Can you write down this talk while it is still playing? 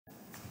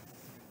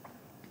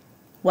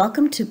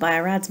Welcome to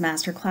Bio-Rad's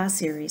Masterclass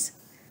series.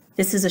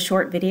 This is a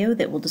short video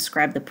that will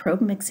describe the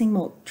probe mixing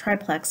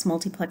triplex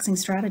multiplexing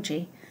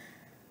strategy.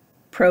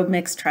 Probe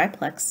mix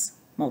triplex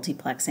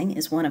multiplexing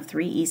is one of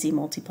 3 easy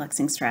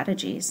multiplexing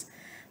strategies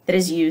that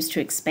is used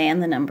to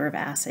expand the number of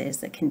assays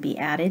that can be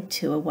added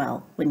to a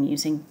well when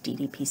using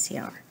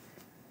ddPCR.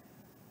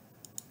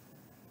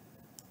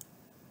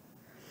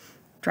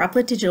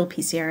 Droplet Digital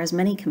PCR has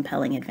many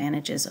compelling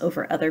advantages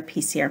over other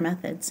PCR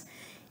methods.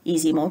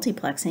 Easy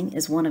multiplexing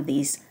is one of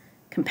these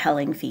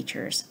compelling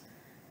features.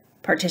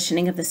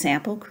 Partitioning of the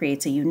sample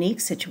creates a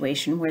unique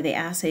situation where the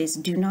assays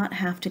do not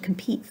have to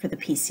compete for the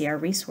PCR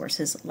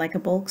resources like a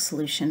bulk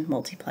solution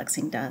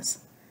multiplexing does.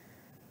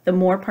 The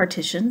more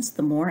partitions,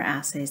 the more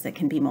assays that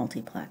can be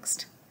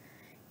multiplexed.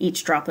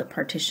 Each droplet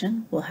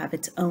partition will have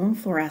its own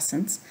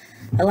fluorescence,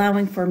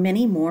 allowing for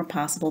many more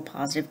possible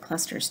positive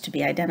clusters to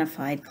be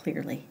identified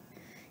clearly.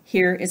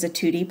 Here is a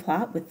 2D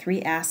plot with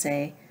 3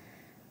 assay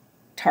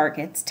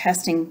targets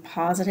testing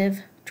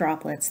positive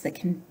droplets that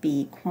can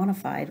be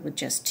quantified with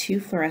just 2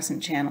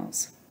 fluorescent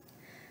channels.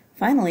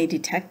 Finally,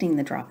 detecting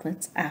the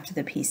droplets after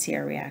the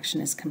PCR reaction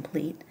is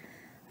complete,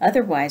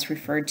 otherwise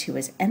referred to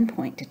as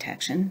endpoint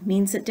detection,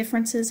 means that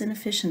differences in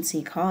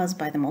efficiency caused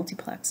by the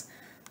multiplex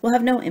will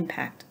have no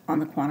impact on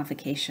the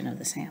quantification of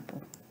the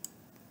sample.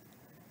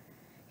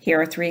 Here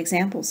are 3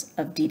 examples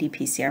of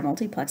ddPCR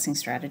multiplexing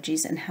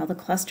strategies and how the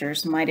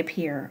clusters might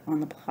appear on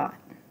the plot.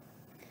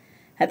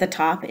 At the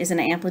top is an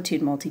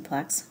amplitude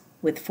multiplex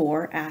with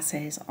 4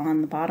 assays.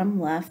 On the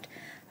bottom left,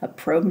 a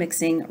probe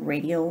mixing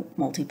radial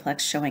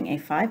multiplex showing a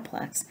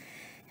 5-plex,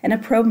 and a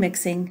probe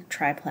mixing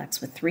triplex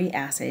with 3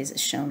 assays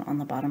is shown on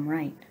the bottom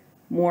right.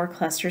 More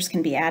clusters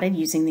can be added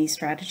using these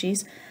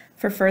strategies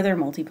for further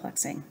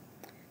multiplexing.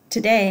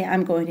 Today,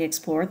 I'm going to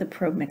explore the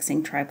probe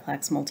mixing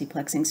triplex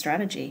multiplexing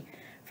strategy.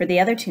 For the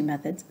other 2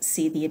 methods,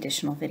 see the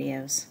additional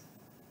videos.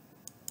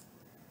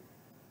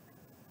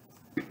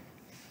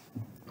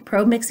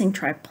 Probe mixing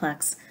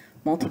triplex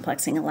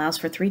multiplexing allows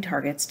for 3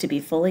 targets to be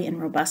fully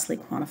and robustly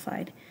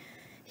quantified.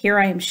 Here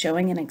I am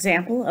showing an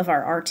example of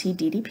our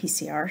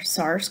RT-ddPCR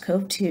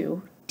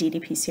SARS-CoV-2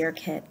 ddPCR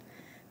kit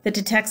that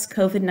detects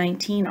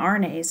COVID-19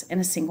 RNAs in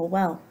a single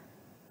well.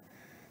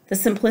 The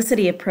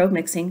simplicity of probe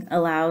mixing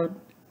allowed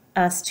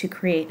us to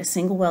create a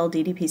single well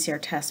ddPCR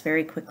test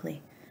very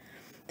quickly.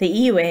 The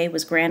EUA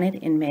was granted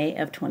in May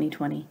of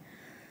 2020.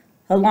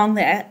 Along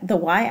the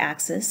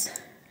y-axis,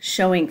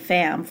 showing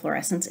FAM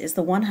fluorescence, is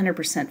the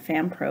 100%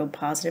 FAM probe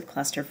positive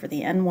cluster for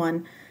the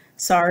N1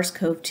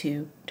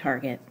 SARS-CoV-2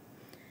 target.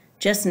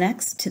 Just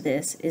next to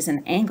this is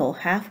an angle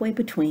halfway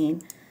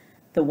between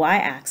the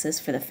y-axis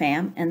for the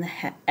FAM and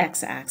the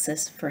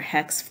x-axis for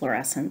hex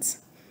fluorescence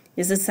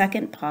is the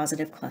second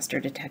positive cluster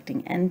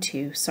detecting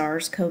N2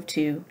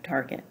 SARS-CoV-2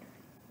 target.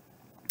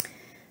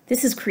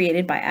 This is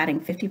created by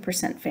adding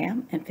 50%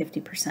 FAM and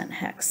 50%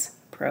 hex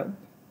probe.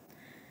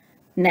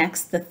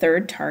 Next, the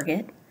third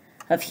target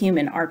of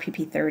human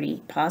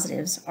RPP30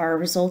 positives are a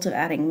result of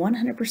adding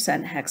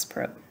 100% hex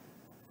probe.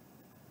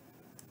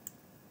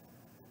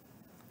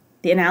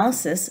 The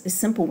analysis is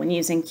simple when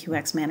using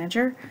QX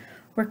Manager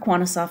or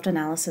Quantisoft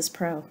Analysis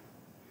Pro.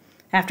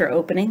 After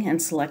opening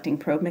and selecting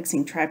probe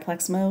mixing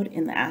triplex mode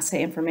in the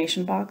assay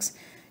information box,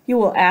 you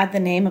will add the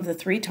name of the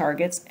 3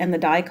 targets and the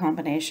dye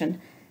combination.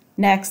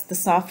 Next, the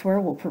software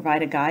will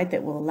provide a guide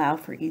that will allow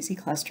for easy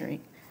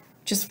clustering.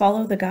 Just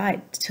follow the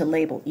guide to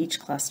label each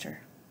cluster.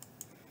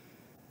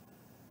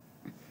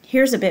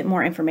 Here's a bit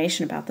more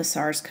information about the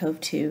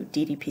SARS-CoV-2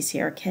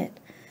 ddPCR kit.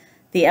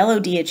 The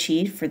LOD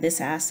achieved for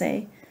this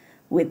assay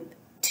with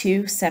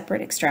 2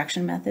 separate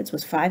extraction methods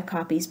was 5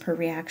 copies per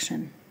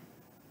reaction.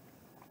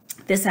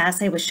 This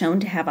assay was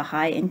shown to have a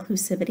high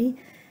inclusivity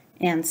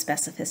and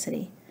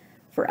specificity.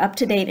 For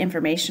up-to-date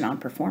information on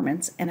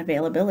performance and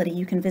availability,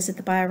 you can visit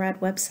the Bio-Rad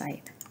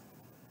website.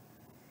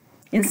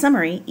 In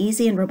summary,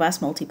 easy and robust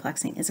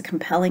multiplexing is a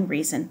compelling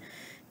reason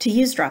to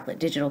use Droplet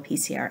Digital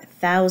PCR.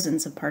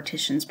 Thousands of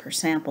partitions per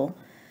sample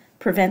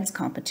prevents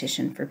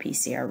competition for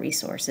PCR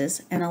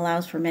resources and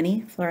allows for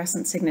many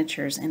fluorescent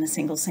signatures in a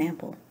single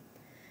sample.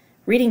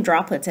 Reading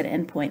droplets at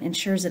endpoint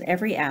ensures that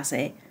every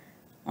assay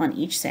on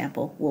each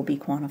sample will be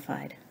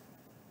quantified.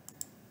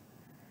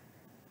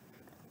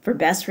 For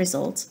best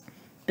results,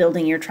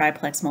 building your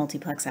triplex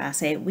multiplex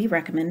assay, we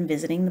recommend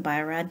visiting the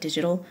Bio-Rad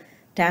Digital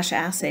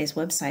Assays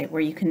website,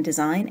 where you can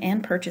design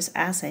and purchase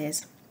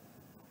assays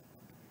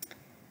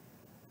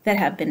that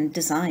have been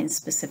designed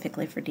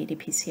specifically for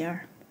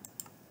ddPCR.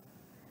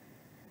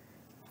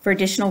 For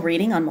additional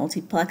reading on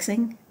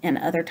multiplexing and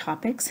other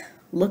topics,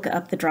 look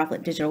up the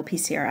Droplet Digital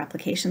PCR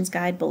Applications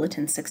Guide,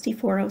 Bulletin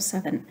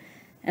 6407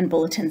 and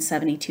Bulletin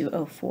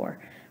 7204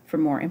 for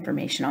more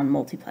information on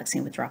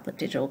multiplexing with Droplet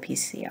Digital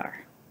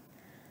PCR.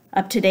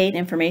 Up-to-date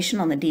information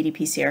on the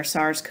ddPCR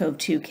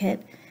SARS-CoV-2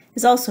 kit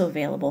is also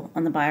available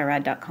on the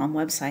biorad.com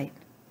website.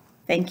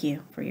 Thank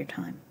you for your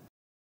time.